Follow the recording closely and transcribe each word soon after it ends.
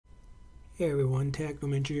Hey everyone,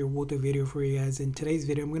 Technomentary here with a video for you guys. In today's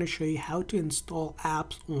video, I'm going to show you how to install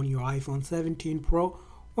apps on your iPhone 17 Pro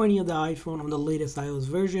or any other iPhone on the latest iOS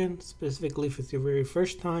version. Specifically, if it's your very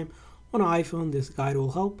first time on an iPhone, this guide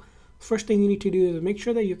will help. First thing you need to do is make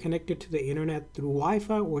sure that you're connected to the internet through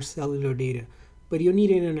Wi-Fi or cellular data. But you'll need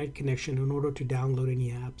an internet connection in order to download any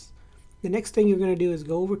apps. The next thing you're going to do is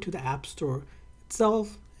go over to the App Store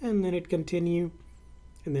itself and then hit continue.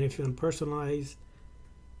 And then if you want personalized,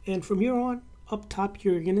 and from here on, up top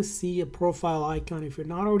here, you're going to see a profile icon. If you're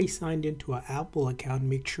not already signed into an Apple account,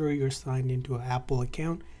 make sure you're signed into an Apple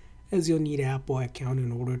account, as you'll need an Apple account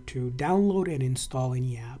in order to download and install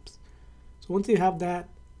any apps. So once you have that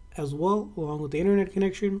as well, along with the internet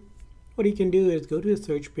connection, what you can do is go to the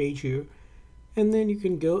search page here, and then you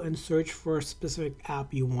can go and search for a specific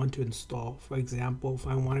app you want to install. For example, if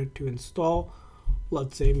I wanted to install,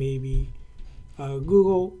 let's say maybe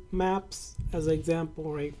Google Maps as an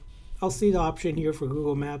example, right? I'll see the option here for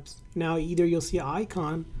Google Maps. Now either you'll see an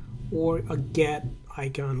icon or a get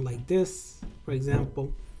icon like this, for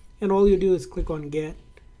example, and all you do is click on get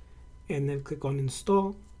and then click on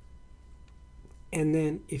install. And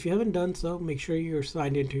then if you haven't done so, make sure you're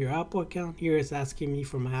signed into your Apple account. Here it's asking me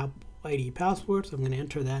for my Apple ID password, so I'm going to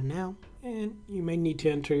enter that now. And you may need to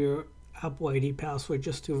enter your Apple ID password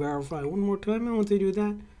just to verify one more time. And once you do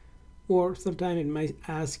that, or sometimes it might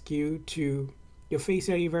ask you to your Face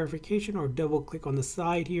ID verification or double click on the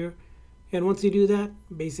side here. And once you do that,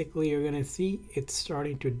 basically you're going to see it's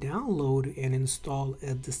starting to download and install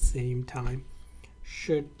at the same time.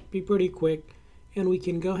 Should be pretty quick. And we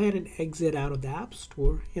can go ahead and exit out of the App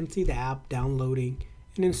Store and see the app downloading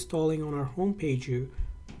and installing on our home page here.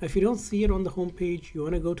 Now, if you don't see it on the home page, you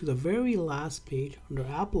want to go to the very last page under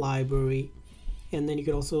App Library, and then you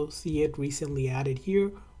can also see it recently added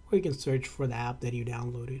here, or you can search for the app that you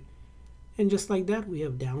downloaded. And just like that, we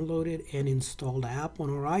have downloaded and installed the app on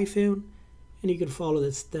our iPhone, and you can follow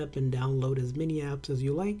this step and download as many apps as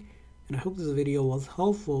you like. And I hope this video was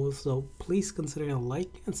helpful, so please consider a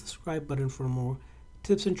like and subscribe button for more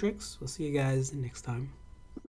tips and tricks. We'll see you guys next time.